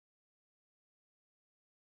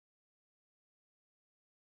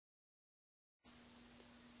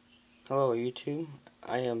Hello YouTube,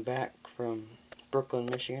 I am back from Brooklyn,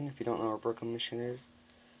 Michigan. If you don't know where Brooklyn, Michigan is,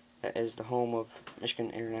 that is the home of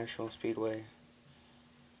Michigan International Speedway.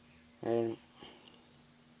 And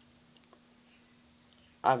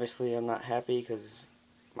obviously I'm not happy because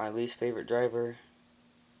my least favorite driver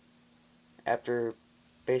after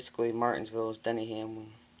basically Martinsville is Denny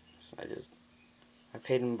Hamlin. So I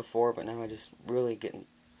paid him before, but now I just really getting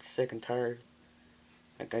sick and tired.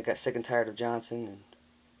 Like I got sick and tired of Johnson, and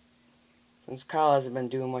since Kyle hasn't been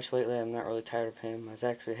doing much lately, I'm not really tired of him. I was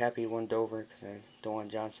actually happy he won Dover because I don't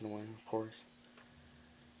want Johnson to win, of course.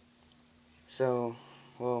 So,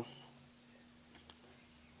 well,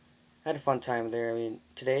 I had a fun time there. I mean,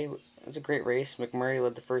 today it was a great race. McMurray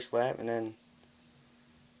led the first lap and then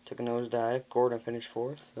took a nosedive. Gordon finished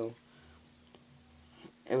fourth, so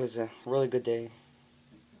it was a really good day.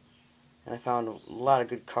 And I found a lot of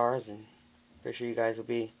good cars, and I'm pretty sure you guys will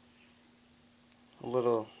be a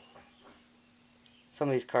little... Some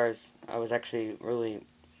of these cars I was actually really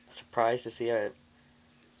surprised to see. I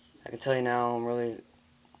can tell you now, I'm really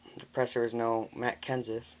depressed there was no Matt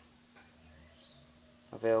Kenseth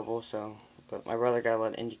available, so, but my brother got a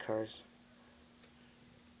lot of Indy cars.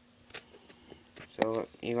 So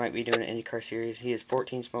he might be doing an IndyCar series. He is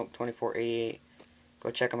 14 Smoke 2488. Go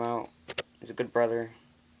check him out. He's a good brother.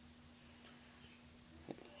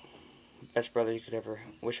 Best brother you could ever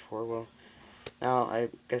wish for. Well, now I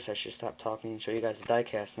guess I should stop talking and show you guys the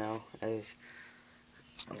diecast now. As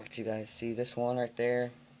I'll let you guys see this one right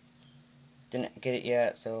there. Didn't get it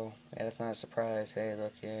yet, so yeah, that's not a surprise. Hey,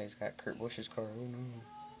 look, yeah, he's got Kurt Busch's car. Oh no.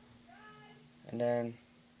 And then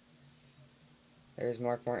there's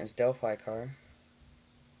Mark Martin's Delphi car.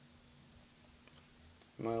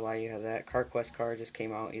 I don't know why you have that. CarQuest car just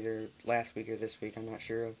came out either last week or this week. I'm not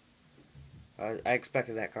sure. I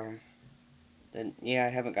expected that car. Then yeah, I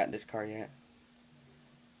haven't got this car yet.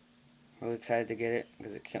 Really excited to get it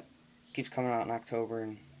because it keeps coming out in October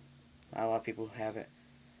and not a lot of people have it.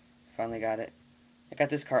 Finally got it. I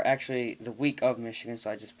got this car actually the week of Michigan,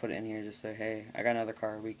 so I just put it in here just to say, hey, I got another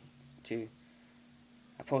car week 2.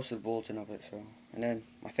 I posted a bulletin of it, so. And then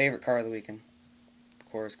my favorite car of the weekend,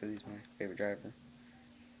 of course, because he's my favorite driver,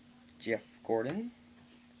 Jeff Gordon.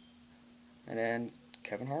 And then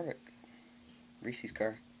Kevin Harvick, Reese's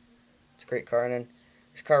car. It's a great car, and then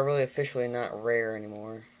this car really officially not rare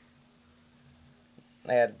anymore.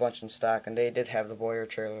 They had a bunch in stock, and they did have the Boyer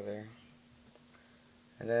trailer there.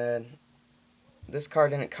 And then this car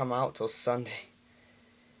didn't come out till Sunday.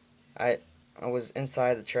 I was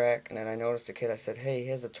inside the track, and then I noticed a kid. I said, hey, he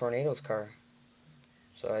has the Tornadoes car.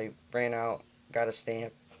 So I ran out, got a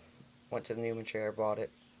stamp, went to the Newman Chair, bought it.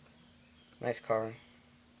 Nice car.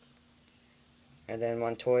 And then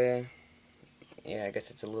Montoya, yeah, I guess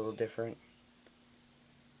it's a little different.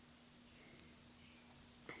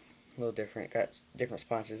 A little different. Got different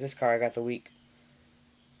sponsors. This car I got the week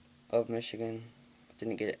of Michigan.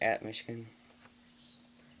 Didn't get it at Michigan.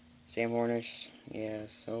 Sam Hornish, yeah,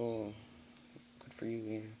 so good for you,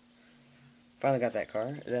 yeah. Finally got that car.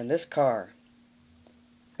 And then this car,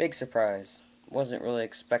 big surprise. Wasn't really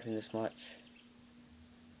expecting this much.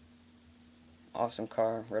 Awesome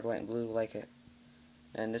car, red, white, and blue, like it.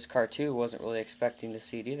 And this car too, wasn't really expecting to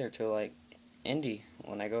see it either till like Indy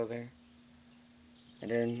when I go there. And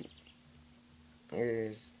then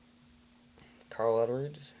here's Carl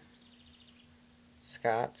Edwards,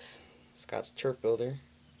 Scott's Turf Builder.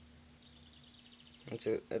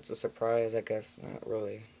 It's a surprise, I guess. Not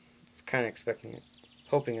really. I was kind of expecting it,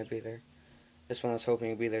 hoping it'd be there. This one I was hoping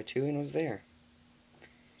it'd be there too, and it was there.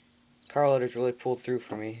 Carl Edwards really pulled through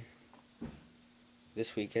for me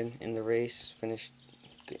this weekend in the race. Finished.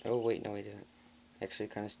 Oh wait, no he didn't. Actually,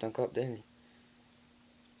 kind of stunk up, didn't he?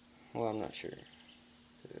 Well, I'm not sure.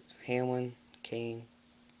 Hamlin, Kane,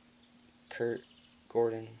 Kurt,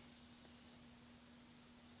 Gordon.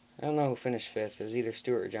 I don't know who finished 5th. It was either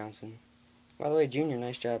Stewart or Johnson. By the way, Junior,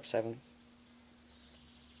 nice job, 7th.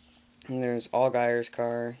 And there's Allgaier's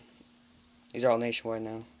car. These are all nationwide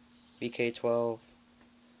now. BK12.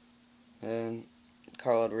 And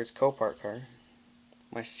Carl Edwards' Copart car.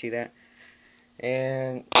 Nice to see that.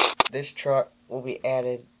 And this truck will be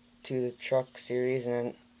added to the truck series. And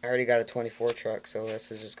then I already got a 24 truck, so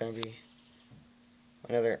this is just going to be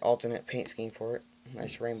another alternate paint scheme for it.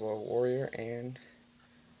 Nice Rainbow Warrior. And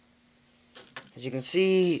as you can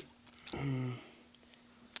see,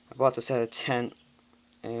 I bought this at a tent,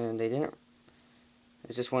 and they didn't.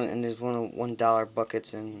 It's just one, and there's one of $1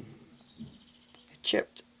 buckets, and it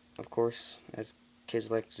chipped, of course, as kids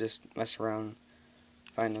like to just mess around, and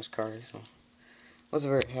find those cars. So,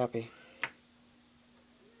 wasn't very happy.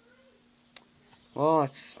 Well,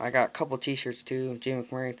 I got a couple t-shirts too. Jay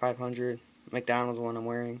McMurray 500. McDonald's one I'm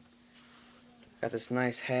wearing. Got this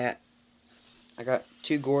nice hat. I got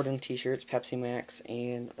 2 Gordon t-shirts, Pepsi Max,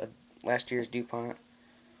 and last year's DuPont.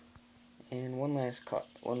 And one last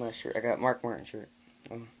shirt. I got Mark Martin shirt.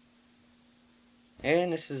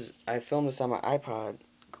 And I filmed this on my iPod.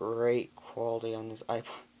 Great quality on this iPod.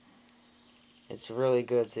 It's really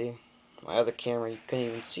good, see? My other camera, you couldn't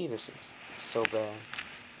even see this. It's so bad.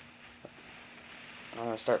 I'm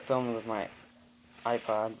going to start filming with my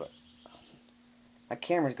iPod, but my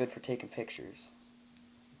camera's good for taking pictures.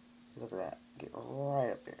 Look at that. Get right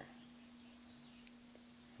up there.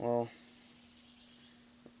 Well,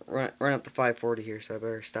 run up to 540 here, so I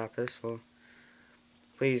better stop this. Well,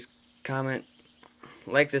 please comment,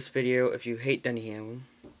 like this video if you hate Denny Hamlin.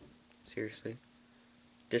 Seriously.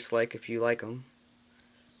 Dislike if you like him.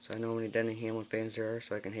 So I know how many Denny Hamlin fans there are,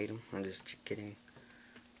 so I can hate him. I'm just kidding.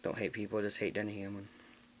 Don't hate people, just hate Denny Hamlin.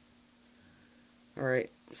 Alright,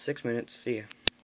 6 minutes. See ya.